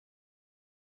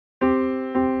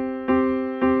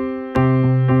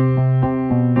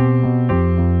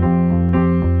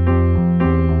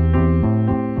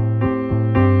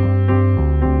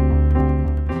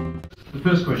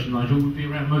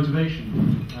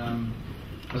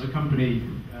As a company,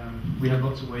 we have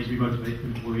lots of ways we motivate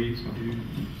employees. We do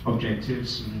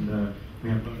objectives, and we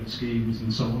have bonus schemes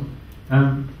and so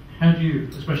on. How do you,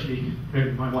 especially bearing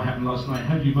in mind what happened last night,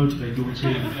 how do you motivate your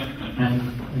team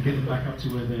and get them back up to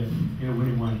where they're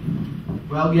winning way?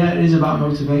 Well, yeah, it is about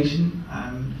motivation.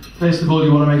 First of all,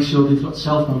 you want to make sure they've got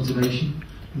self-motivation.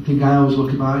 The thing I always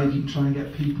look about, if you can try and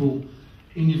get people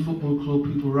in your football club,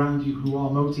 people around you who are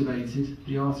motivated,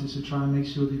 the artists are trying to make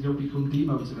sure they don't become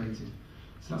demotivated.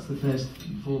 So that's the first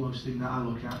and foremost thing that I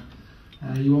look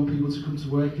at. You want people to come to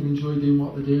work and enjoy doing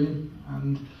what they're doing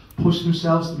and push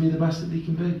themselves to be the best that they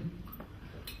can be.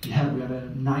 Yeah, we had a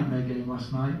nightmare game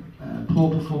last night.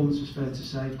 Poor performance, was fair to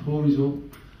say, poor result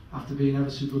after being ever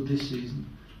so good this season.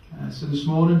 So this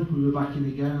morning we were back in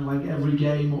again, and like every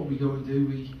game, what we go and do,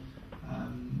 we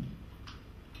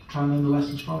try and learn the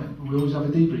lessons from it, and we always have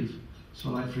a debrief. So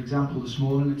like for example this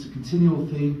morning, it's a continual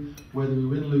theme, whether we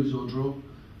win, lose or draw.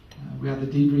 We had the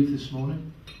debrief this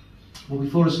morning. Well,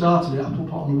 before I started it, I put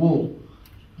on the wall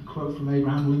a quote from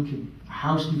Abraham Lincoln: "A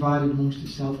house divided amongst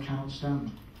itself cannot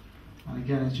stand." And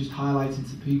again, it's just highlighting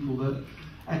to people that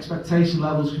expectation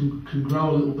levels can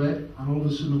grow a little bit, and all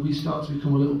of a sudden we start to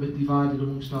become a little bit divided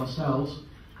amongst ourselves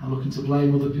and looking to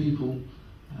blame other people.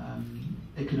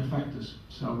 It can affect us.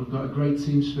 So we've got a great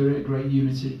team spirit, a great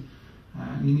unity,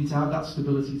 and you need to have that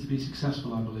stability to be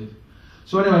successful, I believe.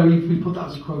 So anyway, we put that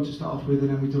as a quote to start off with, and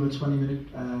then we've done a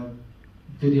 20-minute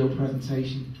video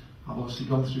presentation. I've obviously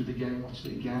gone through the game, watched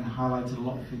it again, highlighted a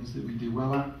lot of things that we do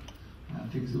well at,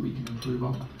 things that we can improve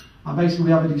on. And basically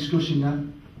we have a discussion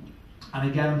then, and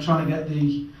again I'm trying to get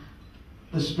the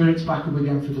spirits back up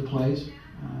again for the players.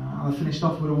 And I finished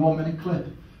off with a 1-minute clip,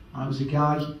 and it was a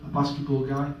guy, a basketball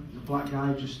guy, a black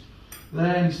guy, just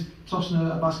there, and he's tossing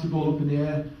a basketball up in the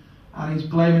air, and he's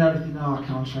blaming everything. "Oh, I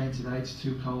can't train today, it's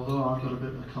too cold. Oh, I've got a bit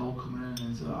of a cold coming in,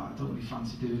 and I don't really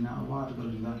fancy doing that. Why have I got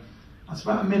to do that?" And it's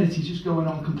about a minute, he's just going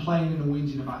on complaining and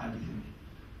whinging about everything.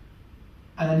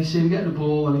 And then you see him get the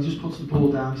ball, and he just puts the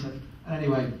ball down. He said,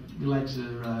 "Anyway, your legs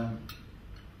are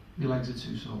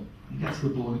too sore." He gets the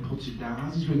ball, and he puts it down.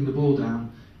 As he's bringing the ball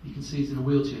down, you can see he's in a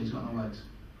wheelchair, he's got no legs.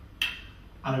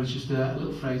 And it was just a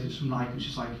little phrase, it's from Nike, it was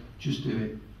just like, "Just do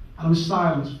it." And there was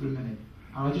silence for a minute.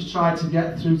 And I just tried to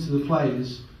get through to the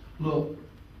players, look,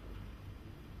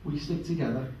 we stick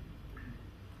together,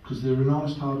 because they're an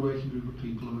honest, hard-working group of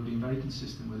people, and we've been very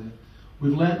consistent with it.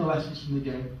 We've learnt the lessons from the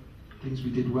game, things we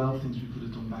did well, things we could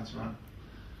have done better at.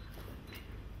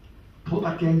 Put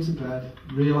that game to bed,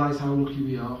 realise how lucky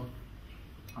we are,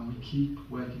 and we keep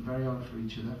working very hard for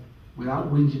each other,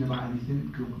 without whinging about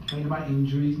anything, complaining about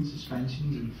injuries and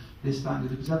suspensions and this, that and the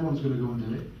other, because everyone's going to go and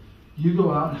do it. You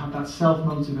go out and have that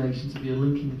self-motivation to be a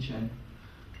link in the chain,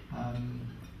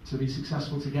 to be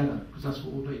successful together, because that's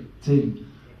what we'll be, team.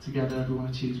 Together everyone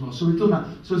achieves more. So we've done that.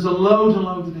 So there's a load and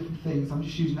load of different things. I'm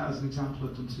just using that as an example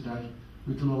I've done today.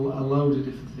 We've done a load of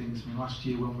different things. I mean, last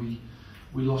year when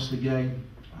we lost the game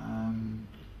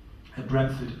at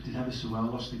Brentford, did ever so well,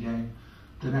 lost the game.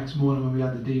 The next morning when we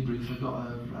had the debrief, I got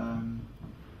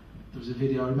there was a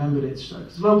video, I remembered it. So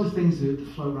there's loads of things that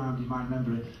float around, you might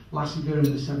remember it. Last year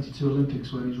in the 72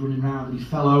 Olympics where he's running around and he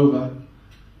fell over,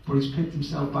 but he's picked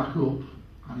himself back up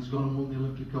and he's gone and won the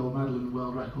Olympic gold medal in the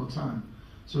world record time.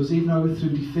 So it's even though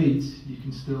through defeat, you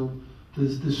can still,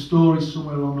 there's stories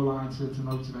somewhere along the line to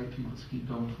motivate people to keep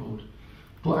going forward.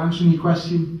 But answering your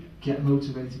question, get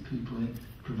motivated people in,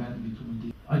 prevent them becoming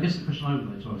deep. I guess the question I would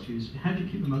like to ask you is, how do you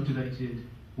keep them motivated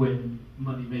when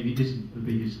money maybe isn't the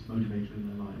biggest motivator in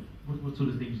their life? What sort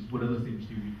of things, what other things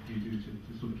do you do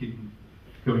to sort of keep them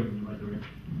going in the right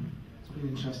direction? It's been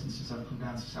interesting since I've come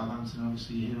down to Southampton.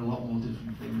 Obviously you hear a lot more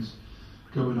different things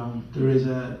going on. There is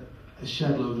a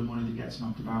shed load of money that gets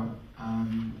knocked about.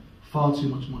 Far too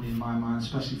much money in my mind,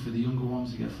 especially for the younger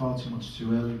ones. They get far too much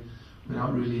too early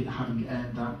without really having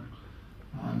earned that.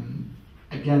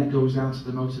 Again, it goes down to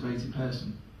the motivated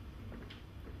person.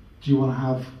 Do you want to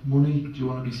have money? Do you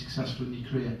want to be successful in your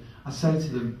career? I say to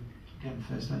them, again,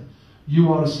 first day,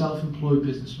 you are a self-employed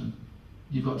businessman.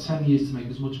 You've got 10 years to make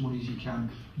as much money as you can.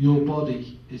 Your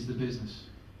body is the business.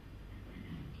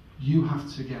 You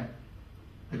have to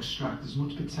extract as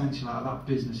much potential out of that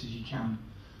business as you can.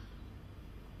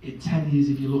 In 10 years,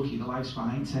 if you're lucky, the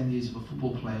lifespan ain't 10 years of a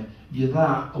football player. You're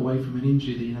that away from an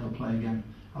injury that you never play again.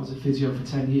 I was a physio for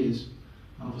 10 years,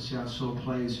 and obviously I saw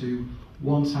players who,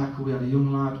 one tackle, we had a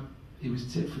young lad, he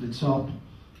was tipped for the top,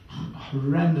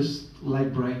 horrendous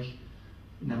leg break,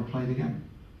 never played again.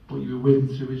 But you were with him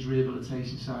through his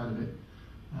rehabilitation side of it.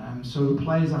 So the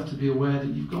players have to be aware that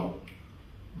you've got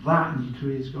that and your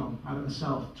career's gone. I had it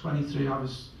myself, 23, I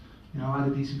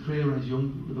had a decent career when I was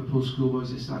young, Liverpool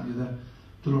schoolboys, this, that and the other.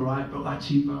 done all right, broke that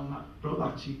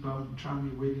cheekbone, trying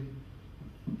me wigging,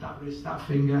 that wrist, that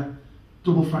finger,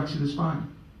 double fractured the spine.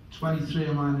 23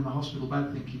 I'm lying in my hospital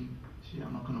bed thinking, shit,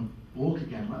 I'm not going to walk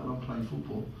again, let alone play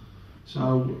football.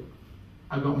 So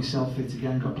I got myself fit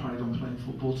again, got carried on playing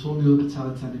football, torn the other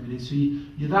patella tendon in it. So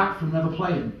you're that from never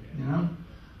playing, you know.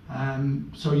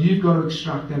 So you've got to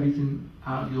extract everything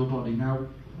out of your body. Now,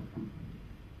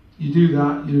 you do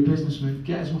that, you're a businessman,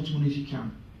 get as much money as you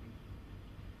can.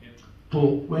 But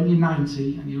when you're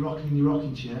 90 and you're rocking in your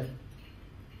rocking chair,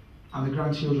 and the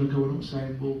grandchildren are going up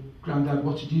saying, well, Grandad,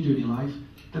 what did you do in your life?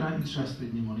 They're not interested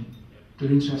in your money.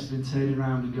 They're interested in turning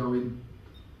around and going,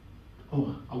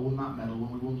 oh, I won that medal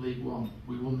when we won League One.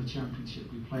 We won the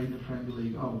Championship. We played in the Premier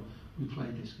League. Oh, we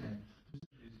played this game.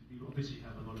 You obviously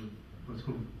have a lot of what's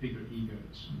called bigger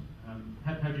egos.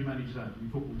 How do you manage that? I mean,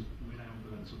 football's renowned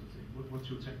for that sort of thing. What's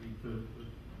your technique for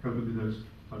coping with those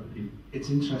type of people? It's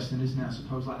interesting, isn't it? I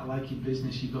suppose, like in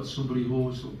business, you've got somebody who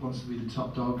always wants to be the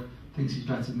top dog, thinks he's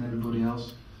better than everybody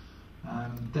else.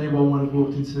 Day one when I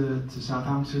walked into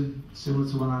Southampton, similar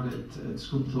to when I had at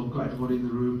Scunthorpe, got everybody in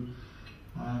the room.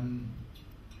 And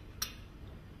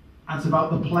it's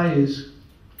about the players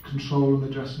controlling the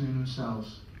dressing room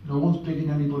themselves. No one's bigger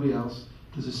than anybody else.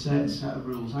 There's a certain set of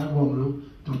rules. I have one rule: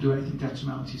 don't do anything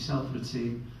detrimental to yourself or the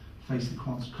team. Face the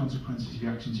consequences of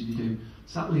your actions if you do.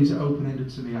 So that leaves it open-ended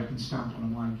to me. I can stamp on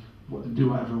them like what and do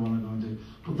whatever I want to go and do.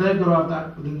 But they've got to have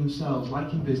that within themselves,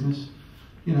 like in business.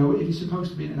 You know, if you're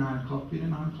supposed to be at 9 o'clock, be at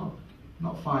 9 o'clock,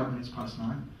 not 5 minutes past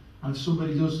 9. And if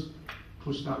somebody does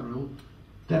push that rule,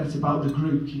 then it's about the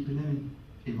group keeping them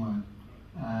in line.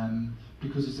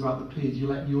 Because it's about the peers.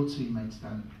 You're letting your teammates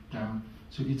down.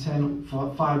 So if you turn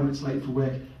up 5 minutes late for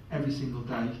work every single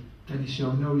day, then you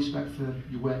show no respect for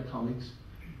your work colleagues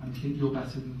and you think you're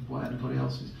better than what anybody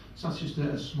else is. So that's just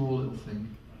a small little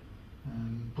thing.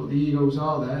 But the egos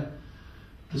are there.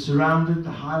 They're surrounded,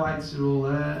 the highlights are all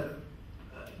there.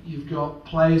 You've got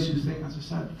players who think, as I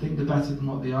said, think they're better than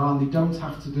what they are, and they don't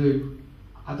have to do.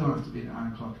 I don't have to be at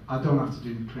 9 o'clock. I don't have to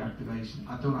do my pre-activation.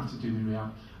 I don't have to do my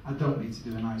rehab. I don't need to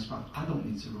do an ice bath. I don't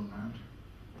need to run round.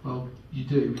 Well, you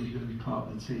do if you're going to be part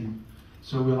of the team.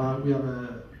 So we have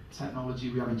a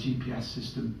technology, we have a GPS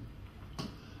system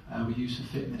we use for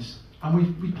fitness,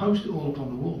 and we post it all up on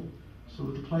the wall so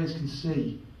that the players can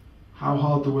see how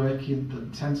hard they're working, the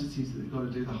intensities that they've got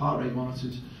to do, the heart rate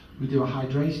monitors. We do a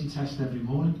hydration test every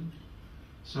morning.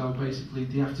 So basically,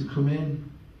 they have to come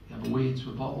in, you have a wee into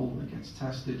a bottle, it gets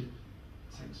tested,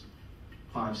 it takes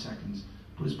 5 seconds,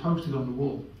 but it's posted on the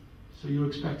wall. So you're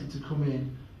expected to come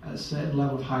in at a certain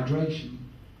level of hydration,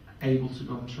 able to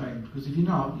go and train. Because if you're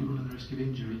not, you're running the risk of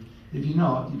injury. If you're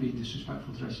not, you're being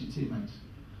disrespectful to the rest of your teammates.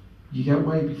 You get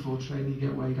weighed before training, you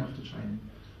get weighed after training.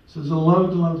 So there's a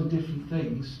load of different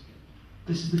things.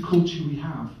 This is the culture we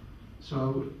have.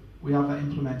 So we have that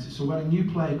implemented. So when a new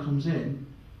player comes in,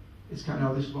 it's kind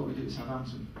of, oh, this is what we do at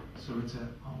Southampton. So it's oh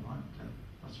right, okay,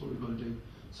 that's what we've got to do.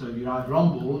 So you're either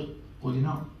on board or you're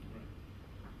not.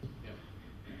 Yeah.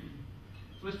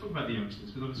 So let's talk about the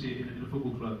youngsters, because obviously in a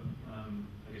football club,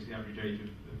 I guess the average age of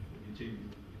your team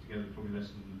together is probably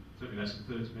certainly less than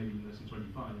 30, maybe less than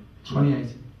 25.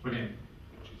 28. 28,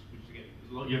 which again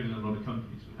is a lot younger than a lot of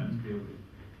companies would have to deal with.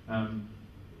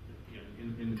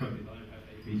 In the company like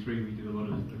aap3, we do a lot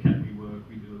of academy work,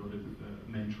 we do a lot of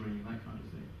mentoring and that kind of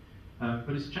thing.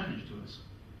 But it's a challenge to us.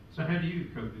 So how do you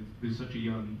cope with such a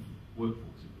young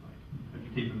workforce, if you like? How do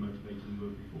you keep them motivated and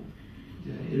working forward?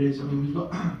 Yeah, it is. I mean, we've got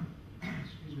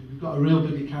we've got a real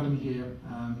big academy here,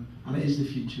 and it is the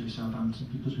future of Southampton,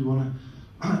 because we want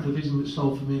to. The vision that's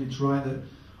sold for me, and it's right, that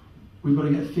we've got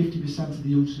to get 50% of the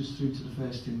youngsters through to the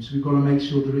first team. So we've got to make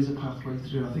sure there is a pathway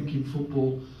through. I think in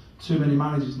football, too many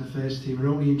managers in the first team are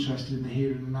only interested in the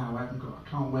here and the now. I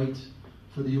can't wait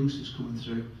for the youngsters coming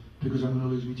through because I'm going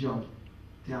to lose my job.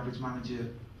 The average manager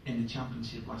in the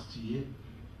Championship lasts a year.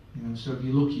 You know, so if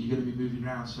you're lucky, you're going to be moving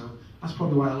around. So that's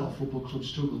probably why a lot of football clubs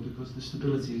struggle, because the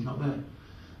stability is not there.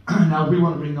 Now, if we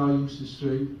want to bring our youngsters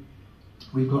through,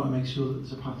 we've got to make sure that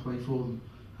there's a pathway for them.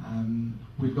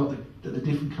 We've got the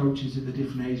different coaches in the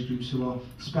different age groups who are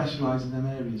specialised in them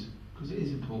areas, because it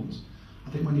is important. I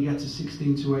think when you get to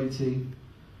 16 to 18,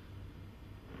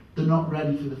 they're not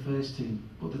ready for the first team,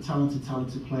 but they're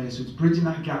talented players. So it's bridging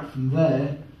that gap from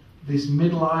there, this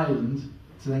middle island,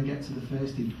 to then get to the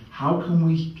first team. How can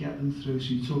we get them through?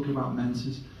 So you talk about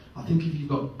mentors. I think if you've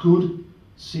got good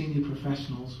senior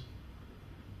professionals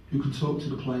who can talk to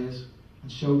the players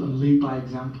and show them, lead by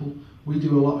example. We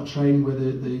do a lot of training where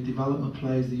the development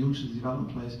players, the youngsters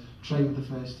development players, train with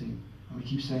the first team. And we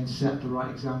keep saying, set the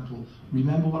right example.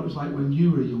 Remember what it was like when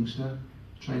you were a youngster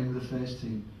training with the first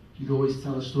team. You'd always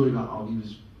tell a story about, oh,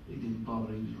 he didn't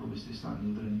bother, he was rubbish, this, that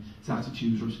and the other, and his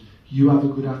attitude was rubbish. You have a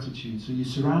good attitude, so you're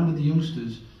surrounding the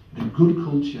youngsters in a good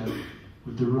culture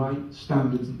with the right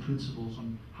standards and principles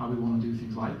on how we want to do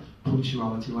things, like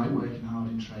punctuality, like working hard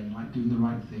in training, like doing the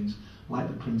right things, like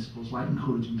the principles, like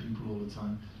encouraging people all the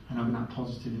time, and having that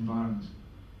positive environment.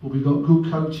 But we've got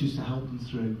good coaches to help them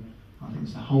through. I think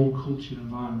it's the whole culture and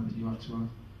environment that you have to have.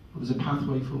 But there's a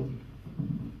pathway for them.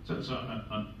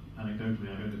 Anecdotally,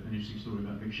 I heard an interesting story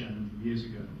about Big Shannon from years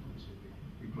ago, obviously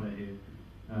a big player here.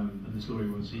 And the story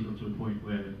was he got to a point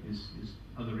where his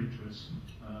other interests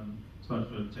started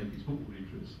to take his football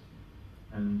interest.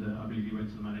 And I believe he went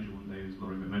to the manager one day, it was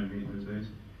Laurie McManamy in those days,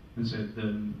 and said,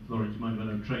 Laurie, do you mind if I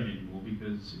don't train anymore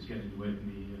because it's getting away from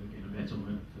me getting a bet on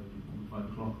it on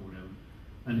 5 o'clock or whatever.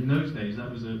 And in those days, that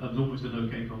was almost an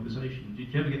okay conversation. Did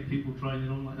you ever get people trying it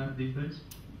on like that these days?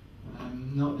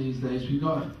 Not these days. We've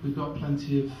got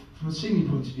plenty of, from a senior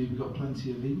point of view, we've got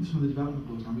plenty of, even some of the development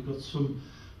boards now, we've got some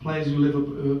players who live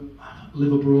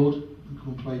abroad and come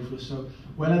and play for us. So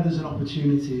whenever there's an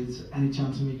opportunity, it's any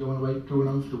chance of me going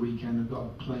home for the weekend, I've got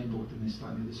a plane booked in this,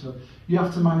 that and the other. So you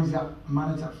have to manage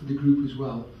that for the group as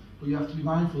well, but you have to be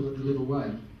mindful that they live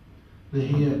away. They're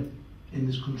here in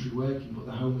this country working, but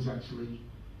their home is actually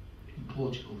in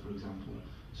Portugal, for example.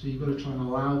 So you've got to try and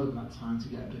allow them that time to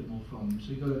get a bit more from them.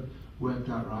 So you've got to work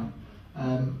that right.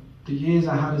 The years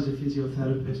I had as a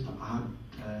physiotherapist, I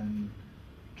had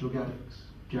drug addicts,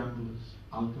 gamblers,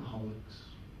 alcoholics,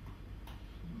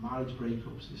 marriage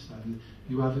breakups, this, that.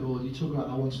 You have it all. You talk about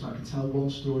that one story. I can tell one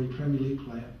story. Premier League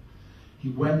player. He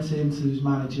went into his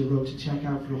manager, wrote a cheque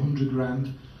out for 100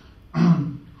 grand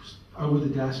over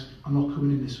the desk. I'm not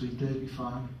coming in this week. They'll be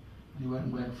fine. And he went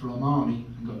and worked for Armani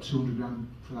and got 200 grand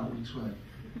for that week's work.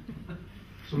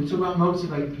 So we talk about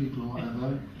motivating people or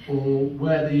whatever, or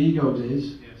where the ego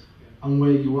is, and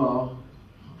where you are.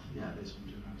 Yeah, there's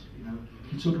 100 grand. You know,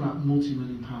 you talk about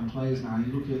multi-million-pound players now.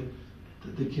 You look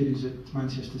at the kid who's at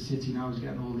Manchester City now, who's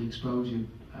getting all the exposure.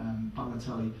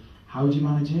 Balotelli. How do you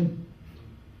manage him?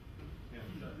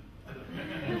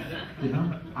 You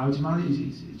know, how do you manage?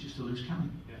 He's just a loose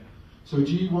cannon. So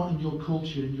do you want in your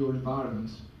culture, in your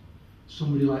environment,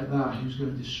 somebody like that who's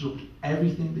going to disrupt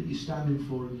everything that you're standing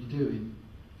for and you're doing?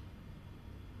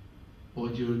 Or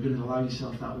you're going to allow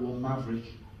yourself that one maverick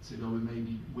to go and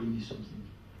maybe win you something?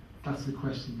 That's the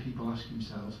question people ask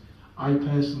themselves. I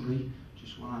personally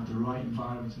just want to have the right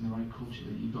environment and the right culture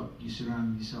that you're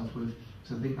surrounding yourself with,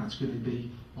 because I think that's going to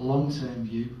be a long-term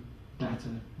view better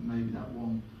than maybe that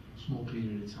one small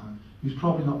period of time. Who's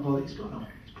probably not bothered. He's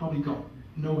probably got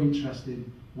no interest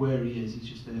in where he is. He's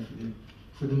just there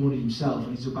for the money himself,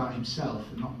 and it's about himself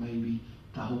and not maybe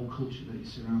the whole culture that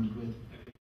he's surrounded with.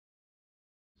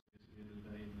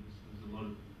 There's a lot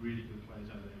of really good players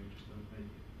out there who just don't make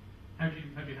it. How do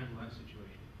you handle that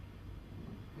situation?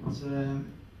 It's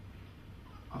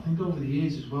I think over the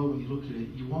years as well, when you look at it,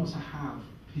 you want to have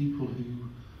people who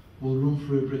will run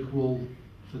through a brick wall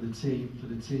for the team, for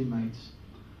the teammates,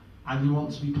 and you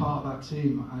want to be part of that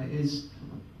team. And it is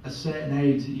a certain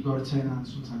age that you've got to turn around and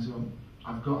sometimes go,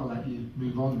 I've got to let you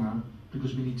move on now,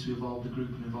 because we need to evolve the group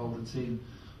and evolve the team.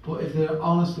 But if they're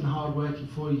honest and hard working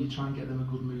for you, you try and get them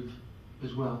a good move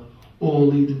as well, or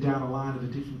lead them down a line of a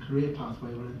different career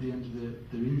pathway or at the end of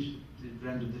the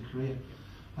end of their career,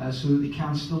 so that they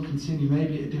can still continue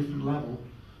maybe at a different level.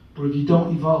 But if you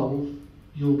don't evolve,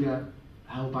 you'll get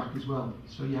held back as well.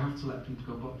 So you have to let people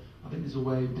go. But I think there's a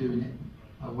way of doing it,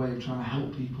 a way of trying to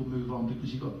help people move on,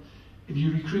 because if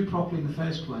you recruit properly in the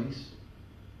first place,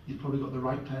 you've probably got the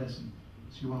right person.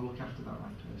 So you want to look after that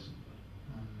right person.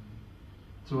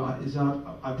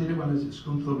 I did it when I was at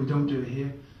Scunthorpe. We don't do it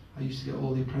here. I used to get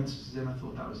all the apprentices in. I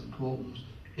thought that was important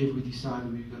if we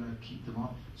decided we were going to keep them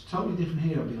on. It's totally different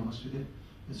here, I'll be honest with you.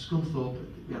 At Scunthorpe,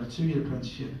 we had a 2-year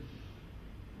apprenticeship.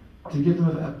 To give them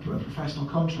a professional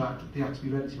contract, they had to be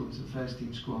ready to go into the first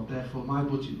team squad. Therefore, my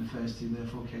budget in the first team,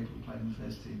 therefore capable of playing in the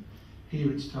first team.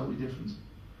 Here, it's totally different.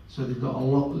 So they've got a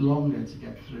lot longer to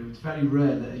get through. It's very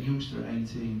rare that a youngster at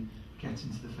 18 gets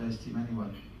into the first team anyway.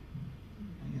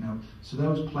 You know, so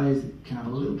those players that can have a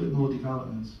little bit more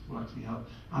development will actually help.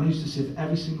 And I used to sit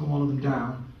every single one of them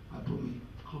down. I put my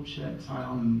club shirt and tie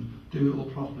on and do it all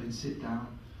properly and sit down,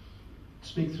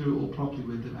 speak through it all properly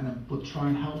with them, but try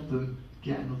and help them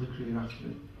get another career after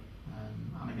it.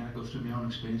 And again, I go through my own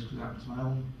experience, because that happens to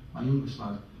my youngest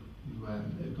lad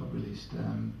who got released.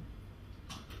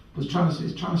 But it's trying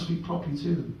to speak properly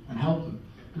to them and help them,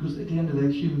 because at the end of the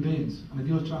day, human beings. And if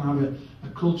you're trying to have a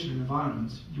culture and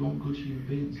environment, you want good human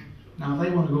beings. Now, if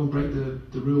they want to go and break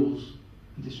the rules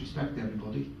and disrespect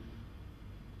everybody,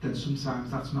 then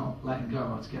sometimes that's not letting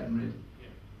go, that's getting rid.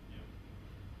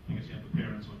 I guess you have the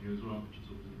parents on you as well, which is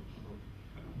always an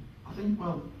think,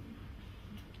 well,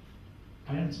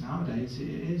 parents nowadays, it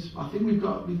is. I think we've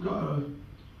got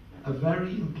a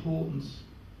very important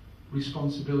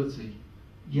responsibility.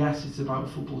 Yes, it's about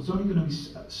football. There's only going to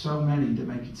be so many that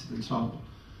make it to the top.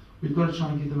 We've got to try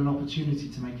and give them an opportunity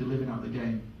to make a living out of the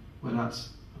game, whether that's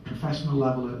a professional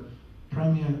level at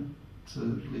Premier to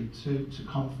League 2 to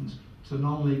Conference to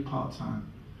non-league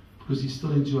part-time, because you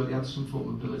still enjoy it, you have some form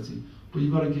of ability, but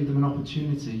you've got to give them an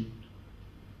opportunity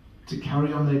to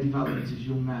carry on their development as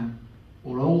young men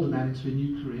or older men into a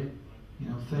new career.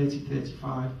 30,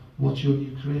 35, what's your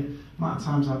new career? Amount of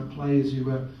times I have players who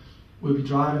will be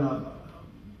driving.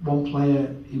 One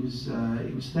player, he was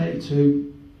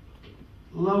 32,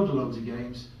 loads of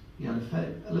games. He had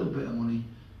a little bit of money.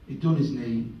 He'd done his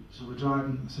knee, so we're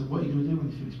driving. I said, "What are you going to do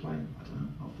when you finish playing?" I don't know.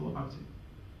 I've thought about it.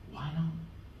 Why not?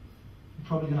 You're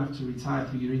probably going to have to retire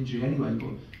through your injury anyway,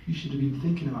 but you should have been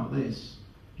thinking about this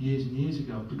years and years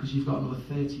ago, because you've got another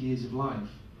 30 years of life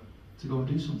to go and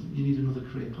do something. You need another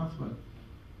career pathway.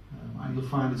 And you'll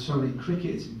find that certainly in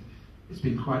cricket, it's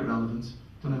been quite relevant.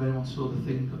 Don't know if anyone saw the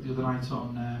thing the other night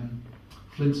on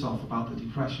Flintoff about the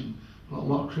depression, but a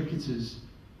lot of cricketers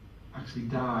actually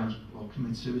die or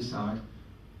commit suicide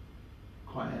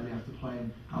quite early after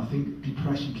playing. And I think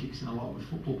depression kicks in a lot with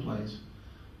football players.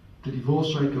 The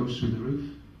divorce rate goes through the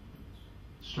roof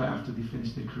straight after they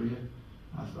finish their career.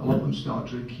 A lot of them start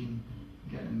drinking,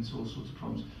 getting into all sorts of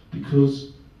problems,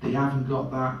 because they haven't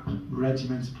got that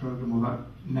regimented programme or that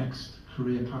next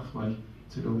career pathway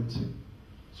to go into.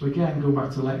 So again, going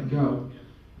back to letting go,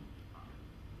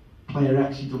 player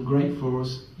X, you've done great for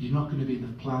us, you're not going to be in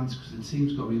the plans because the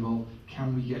team's got to evolve.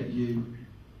 Can we get you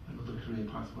another career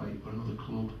pathway or another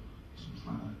club, something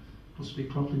like that? We'll speak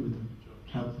properly with them,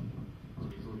 help them. I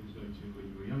thought he was going to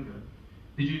when you were younger.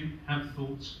 Did you have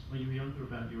thoughts when you were younger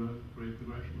about your own career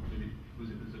progression, or was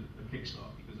it as a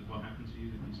kickstart because of what happened to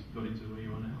you that you got into where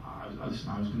you are now? I was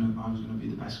going to be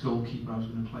the best goalkeeper. I was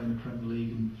going to play in the Premier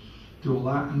League and do all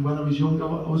that. And when I was younger,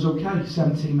 I was okay.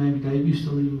 17 maybe debut,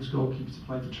 still the youngest goalkeeper to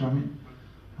play for Tranmere.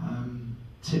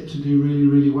 Tipped to do really,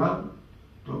 really well.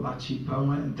 Broke that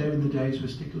cheekbone, and there in the days we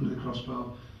stick under the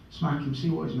crossbar, smack him, see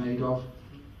what he's made of.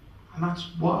 And that's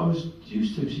what I was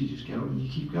used to. So you just get up and you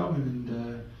keep going.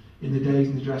 And in the days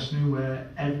in the dressing room where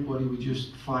everybody would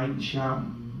just fight and shout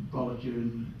and bollock you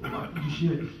and all that,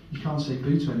 you can't say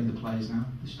boo to any of the players now.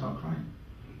 They start crying.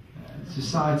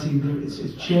 Society,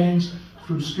 it's changed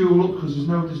from school up, because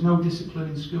there's no discipline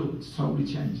in school. It's totally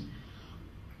changed.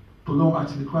 But going back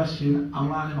to the question, I'm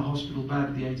lying in a hospital bed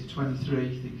at the age of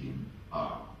 23 thinking,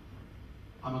 am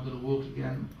I going to walk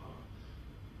again?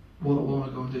 What am I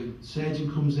going to do?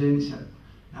 Surgeon comes in, he said,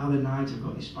 "Now then, Nigel, I've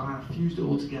got your spine, I've fused it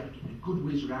all together, give me a good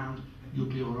whiz round, you'll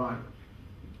be alright."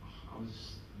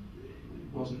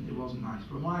 It wasn't nice,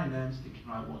 but I'm lying there and thinking,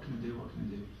 right, what can I do?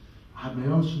 I had my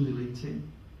own Sunday league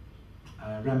team,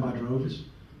 run by Drovers.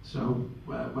 So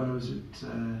when I was at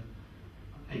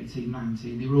 18,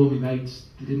 19, they were all my mates.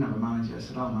 They didn't have a manager. I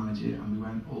said, "I'll manage it," and we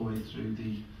went all the way through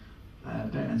the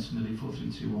Betting Sunday League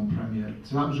 4-3-2-1 Premier.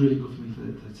 So that was really good for me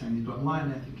for the 10 years. But I'm lying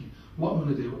there thinking, what I'm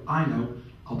going to do, I know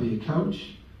I'll be a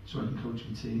coach, so I can coach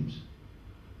my teams.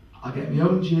 I'll get my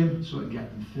own gym, so I can get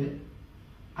them fit.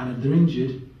 And if they're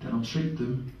injured, then I'll treat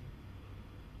them.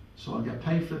 So I'll get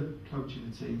paid for coaching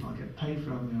the team, I'll get paid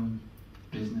for having my own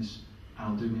business, and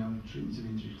I'll do my own treatment of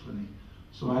injury clinic.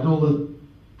 So I had all the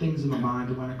things in my mind,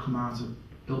 and when I come out, I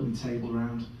built my table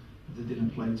round the dinner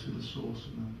plates with a sauce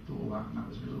and all that, and that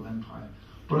was my little empire.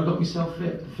 But I got myself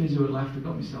fit. The physio had left, I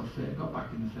got myself fit, I got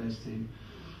back in the first team.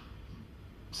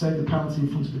 Saved the penalty in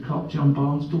front of the cop, John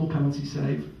Barnes, double penalty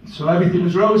save. So everything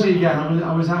was rosy again,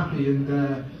 I was happy, and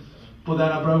but then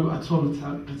I tore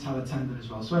the patella tendon as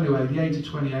well. So anyway, at the age of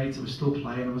 28, I was still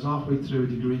playing. I was halfway through a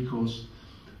degree course.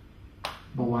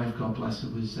 My wife, God bless her,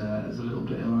 was a little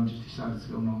bit ill and just decided to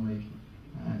go non-league.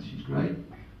 She's great.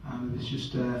 And it was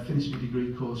just finish my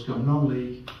degree course, go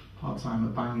non-league, part-time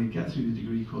at Bangor, get through the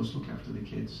degree course, look after the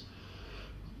kids,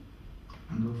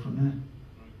 and go from there.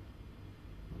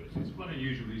 It's quite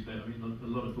unusual these days. I mean, a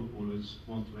lot of footballers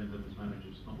want to end up as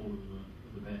managers. Not all of them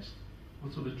are the best.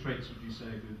 What sort of traits would you say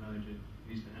a good manager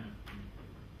needs to have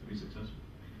to be successful?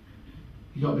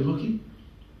 You've got to be lucky.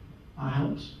 That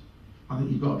helps. I think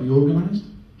you've got to be organised.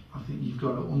 I think you've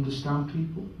got to understand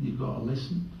people. You've got to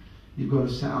listen. You've got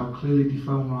to set out clearly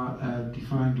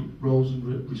defined roles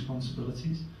and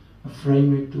responsibilities, a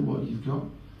framework to what you've got.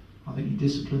 I think your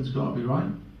discipline's got to be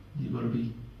right. You've got to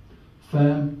be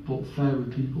firm but fair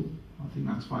with people. I think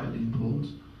that's vitally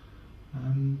important.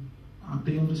 And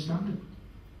be understanding.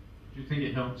 Do you think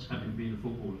it helps having been a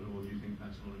footballer, or do you think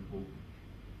that's not important?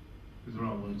 Because there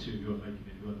are one or two who are making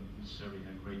it who haven't necessarily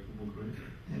had great football careers.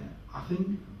 Yeah, I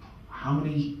think how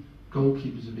many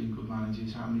goalkeepers have been good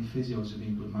managers, how many physios have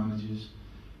been good managers,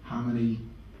 how many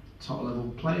top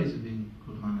level players have been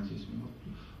good managers. I mean,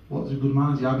 what's a good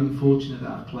manager? I've been fortunate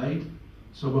that I've played,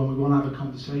 so when we want to have a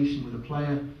conversation with a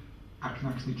player, I can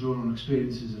actually draw on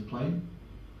experiences of playing.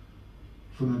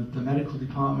 From the medical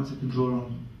department, I can draw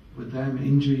on with them.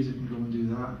 Injuries, I can go and do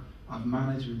that. I've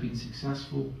managed, we've been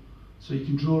successful. So you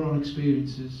can draw on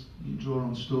experiences, you can draw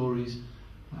on stories,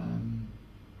 and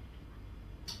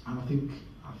I think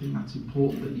that's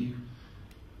important, that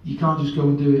you can't just go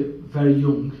and do it very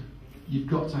young. You've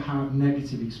got to have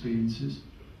negative experiences.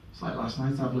 It's like last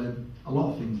night, I've learned a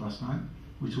lot of things last night,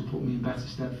 which will put me in better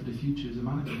stead for the future as a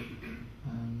manager.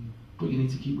 But you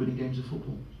need to keep winning games of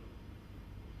football.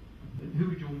 Who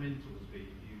would your mentors be if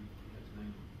you had to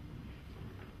name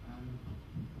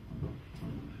them?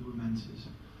 Who were mentors?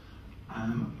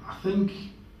 I think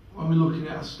when we look at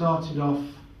it, I started off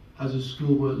as a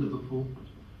schoolboy at Liverpool,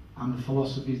 and the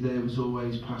philosophy there was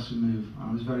always pass and move.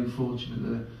 I was very fortunate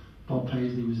that Bob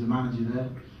Paisley was the manager there.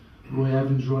 Roy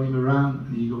Evans running around,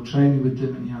 and you go training with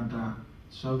them, and you had that.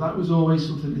 So that was always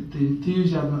something, the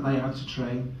enthusiasm that they had to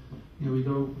train. You know, we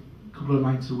go a couple of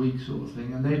nights a week sort of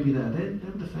thing, and they'd be there. They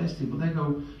were the first team, but they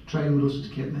go training with us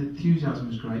as kids, and the enthusiasm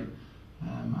was great,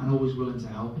 and always willing to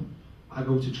help. I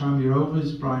go to Tranmere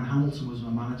Rovers. Brian Hamilton was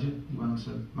my manager. He went on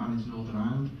to manage Northern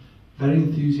Ireland. Very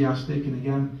enthusiastic, and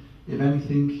again, if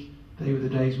anything, they were the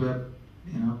days where,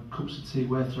 you know, cups of tea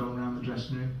were thrown around the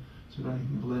dressing room. So if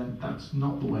anything I've learned, that's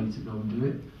not the way to go and do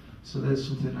it. So there's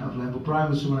something that I've learned. But Brian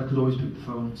was someone I could always pick the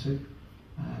phone up to.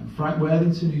 Frank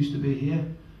Worthington used to be here.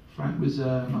 Frank was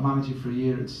my manager for a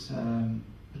year at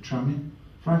Tranmere.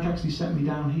 Frank actually sent me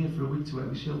down here for a week to work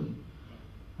with Shilton.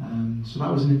 So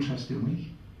that was an interesting week.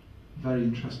 Very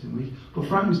interesting week. But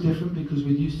Frank was different because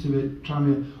we're used to it, trying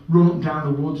to run up and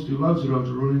down the woods, do loads of roads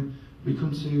of running. We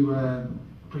come to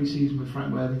pre-season with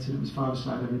Frank Worthington, it was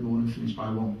 5-a-side every morning, finished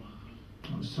by 1.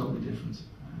 That was totally different.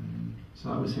 So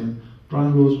that was him.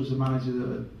 Brian Laws was the manager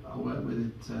that I worked with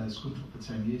at Scunthorpe for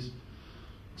 10 years.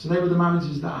 So they were the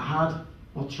managers that I had.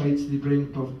 What traits did they bring?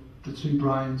 Both the two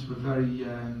Brians were very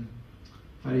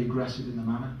aggressive in the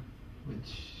manner,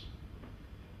 which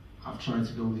I've tried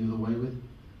to go the other way with.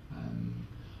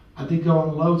 I did go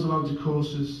on loads of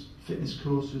courses, fitness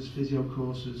courses, physio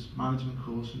courses, management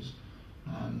courses.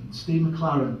 Steve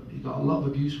McLaren, he got a lot of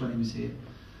abuse when he was here.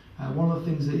 One of the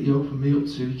things that he opened me up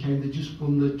to, he came, they just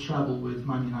won the treble with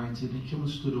Man United, and he came and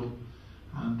stood up,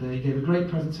 and he gave a great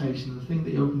presentation, and the thing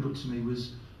that he opened up to me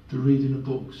was the reading of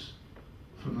books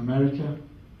from America,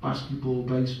 basketball,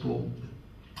 baseball,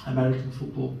 American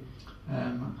football,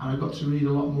 and I got to read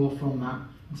a lot more from that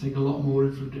and take a lot more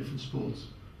in from different sports.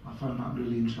 I found that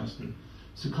really interesting.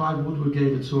 So Clive Woodward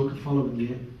gave a talk the following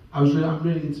year. I'm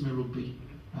really into my rugby,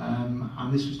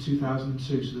 and this was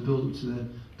 2002, so the build up to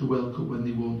the World Cup when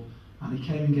they won, and he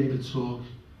came and gave a talk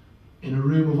in a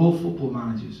room of all football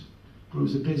managers, but it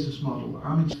was a business model.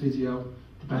 I'm in physio,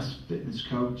 the best fitness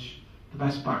coach, the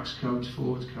best backs coach,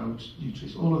 forwards coach,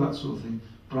 nutrition, all of that sort of thing,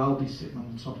 but I'll be sitting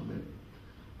on the top of it.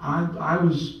 And I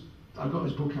got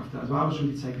his book after that, so I was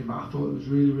really taken aback. I thought it was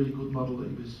a really, really good model that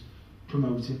he was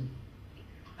promoting.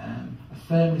 A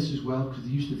fairness as well, because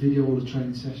they used to video all the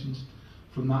training sessions.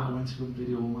 From that I went to go and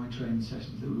video all my training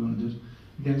sessions that we were going to do.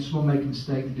 Again, someone make a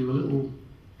mistake, they do a little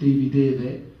DVD of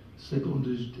it, slip it under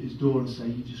his door and say,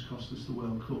 you just cost us the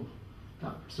World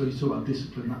Cup. So you talk about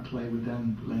discipline, that play would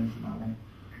then learn from that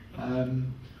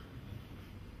one.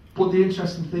 But the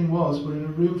interesting thing was, we're in a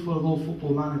room full of all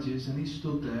football managers, and he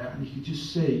stood there and you could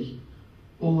just see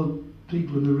all the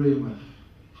people in the room were,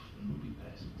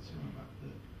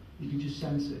 you could just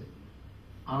sense it.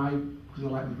 Because I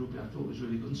like my rugby, I thought it was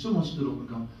really good. And someone stood up and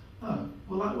gone, oh,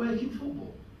 will that work in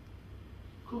football?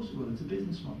 Of course it will, it's a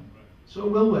business model. So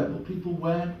it will work, but people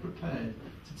weren't prepared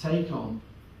to take on.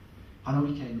 I know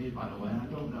he came here, by the way, and I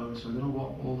don't know, so I don't know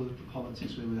what all the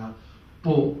politics were with that.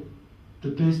 But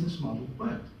the business model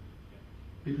worked.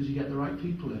 Because you get the right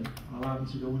people in and allow them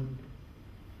to go and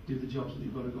do the jobs that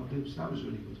you've got to go and do. So that was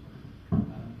really good.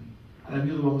 And then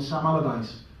the other one was Sam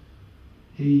Allardyce.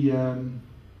 He,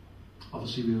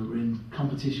 obviously we were in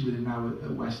competition with him now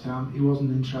at West Ham. He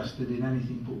wasn't interested in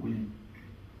anything but winning.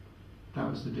 That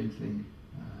was the big thing.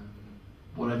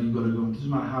 Whatever you've got to go, it doesn't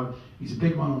matter how, he's a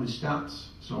big man on his stats,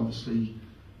 so obviously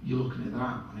you're looking at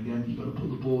that, and again you've got to put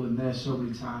the ball in there so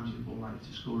many times, you've got like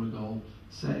to score a goal,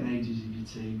 certain ages of your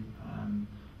team,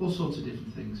 all sorts of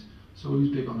different things. So he was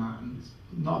big on that, and it's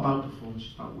not about performance,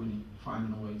 it's about winning,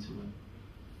 finding a way to win.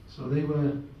 So they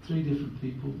were 3 different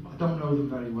people. I don't know them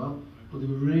very well, but they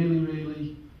were really,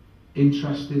 really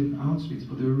interesting. I don't speak to,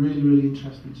 but they were really, really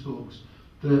interesting talks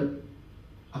that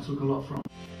I took a lot from.